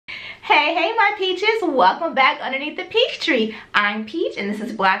Hey my peaches, welcome back underneath the peach tree. I'm Peach and this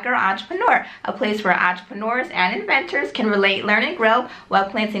is Black Girl Entrepreneur, a place where entrepreneurs and inventors can relate, learn, and grow while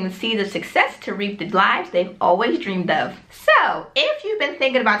planting the seeds of success to reap the lives they've always dreamed of. So, if you've been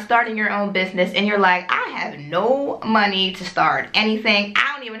thinking about starting your own business and you're like, I have no money to start anything,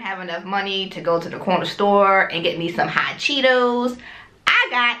 I don't even have enough money to go to the corner store and get me some hot Cheetos, I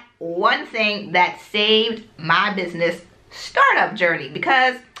got one thing that saved my business startup journey,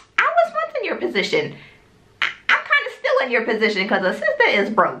 because I was once in your position. I'm kind of still in your position because a sister is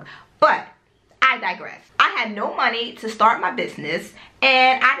broke, but I digress. I had no money to start my business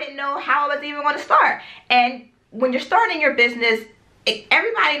and I didn't know how I was even going to start. And when you're starting your business,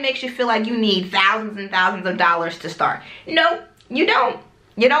 everybody makes you feel like you need thousands and thousands of dollars to start. No, you don't.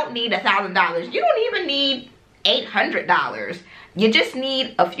 You don't need $1,000. You don't even need $800. You just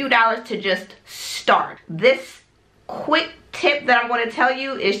need a few dollars to just start. This quick tip that I'm going to tell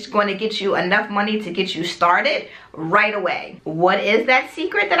you is going to get you enough money to get you started right away. What is that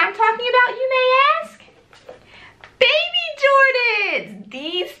secret that I'm talking about, you may ask? Baby Jordans!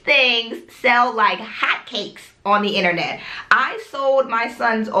 These things sell like hotcakes on the internet. I sold my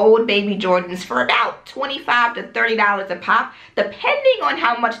son's old baby Jordans for about $25 to $30 a pop, depending on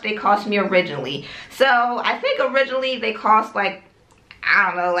how much they cost me originally. So I think originally they cost like, I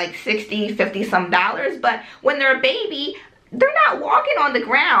don't know, like 60, 50 some dollars, but when they're a baby, they're not walking on the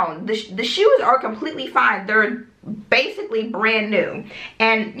ground. The shoes are completely fine. They're basically brand new.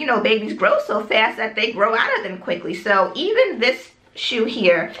 And you know, babies grow so fast that they grow out of them quickly. So even this shoe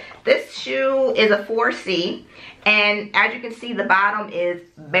here, this shoe is a 4C, and as you can see, the bottom is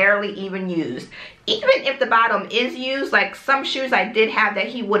barely even used. Even if the bottom is used, like some shoes I did have that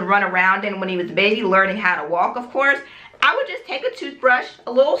he would run around in when he was a baby, learning how to walk, of course, I would just take a toothbrush,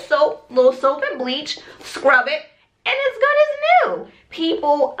 a little soap and bleach, scrub it, and it's good as new.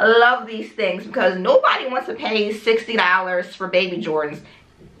 People love these things because nobody wants to pay $60 for baby Jordans,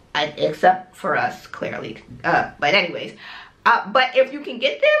 except for us, clearly. But anyways, but if you can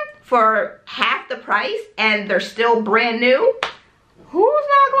get them for half the price and they're still brand new, who's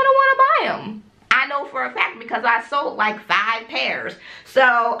not going to want to buy them? I know for a fact because I sold like 5 pairs.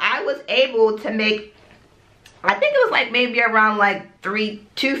 So I was able to make, I think it was like maybe around like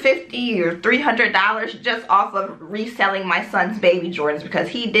 $250 or $300 just off of reselling my son's baby Jordans, because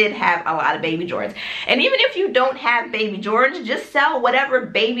he did have a lot of baby Jordans. And even if you don't have baby Jordans, just sell whatever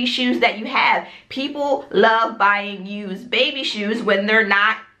baby shoes that you have. People love buying used baby shoes when they're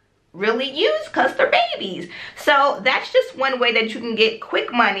not really used because they're babies. So that's just one way that you can get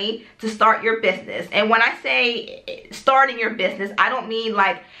quick money to start your business. And when I say starting your business, I don't mean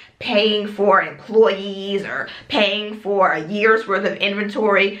like paying for employees or paying for a year's worth of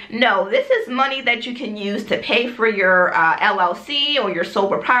inventory. No, this is money that you can use to pay for your LLC or your sole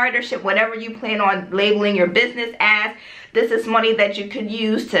proprietorship, whatever you plan on labeling your business as. This is money that you could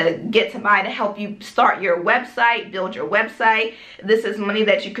use to get somebody to help you start your website, build your website. This is money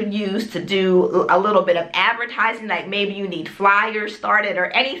that you could use to do a little bit of advertising, like maybe you need flyers started or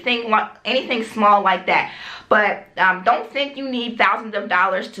anything small like that. But don't think you need thousands of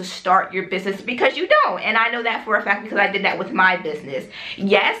dollars to start your business, because you don't. And I know that for a fact because I did that with my business.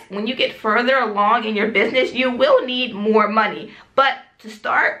 Yes, when you get further along in your business, you will need more money. But to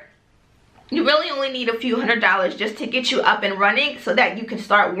start, you really only need a few $100s just to get you up and running so that you can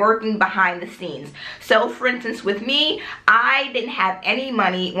start working behind the scenes. So for instance, with me, I didn't have any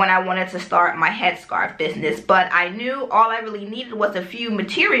money when I wanted to start my headscarf business, but I knew all I really needed was a few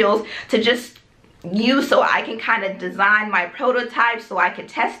materials to just use so I can kind of design my prototype so I could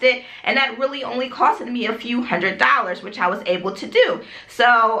test it, and that really only costed me a few $100s, which I was able to do.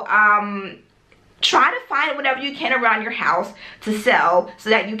 So try to find whatever you can around your house to sell so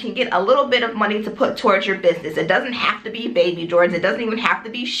that you can get a little bit of money to put towards your business. It doesn't have to be baby Jordans. It doesn't even have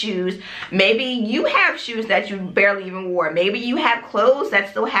to be shoes. Maybe you have shoes that you barely even wore. Maybe you have clothes that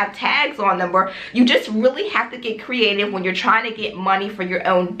still have tags on them, or you just really have to get creative when you're trying to get money for your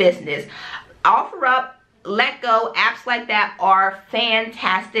own business. OfferUp, Let Go, apps like that are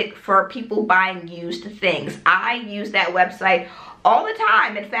fantastic for people buying used things. I use that website all the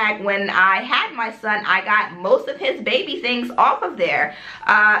time. In fact, when I had my son, I got most of his baby things off of there.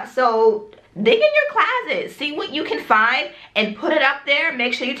 So dig in your closet, see what you can find and put it up there.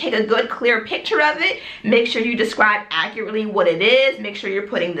 Make sure you take a good clear picture of it. Make sure you describe accurately what it is. Make sure you're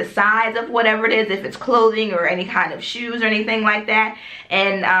putting the size of whatever it is, if it's clothing or any kind of shoes or anything like that.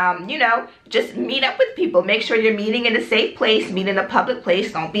 And you know, just meet up with people. Make sure you're meeting in a safe place, meet in a public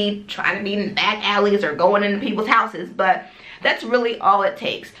place. Don't be trying to meet in back alleys or going into people's houses, but that's really all it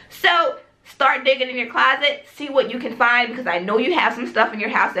takes. So start digging in your closet, see what you can find, because I know you have some stuff in your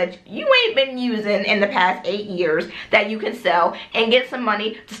house that you ain't been using in the past 8 years that you can sell and get some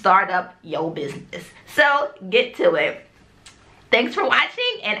money to start up your business. So get to it. Thanks for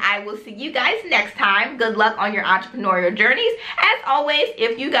watching, and I will see you guys next time. Good luck on your entrepreneurial journeys. As always,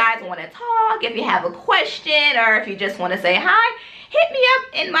 if you guys want to talk, if you have a question, or if you just want to say hi, hit me up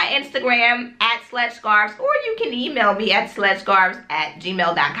in my Instagram at Sledge Scarfs, or you can email me at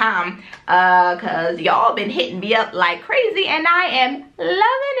sledgescarfs@gmail.com, because y'all been hitting me up like crazy, and I am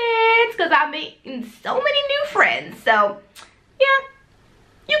loving it because I'm making so many new friends. So, yeah,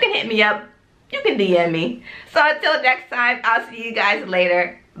 you can hit me up. You can DM me. So until next time, I'll see you guys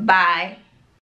later. Bye.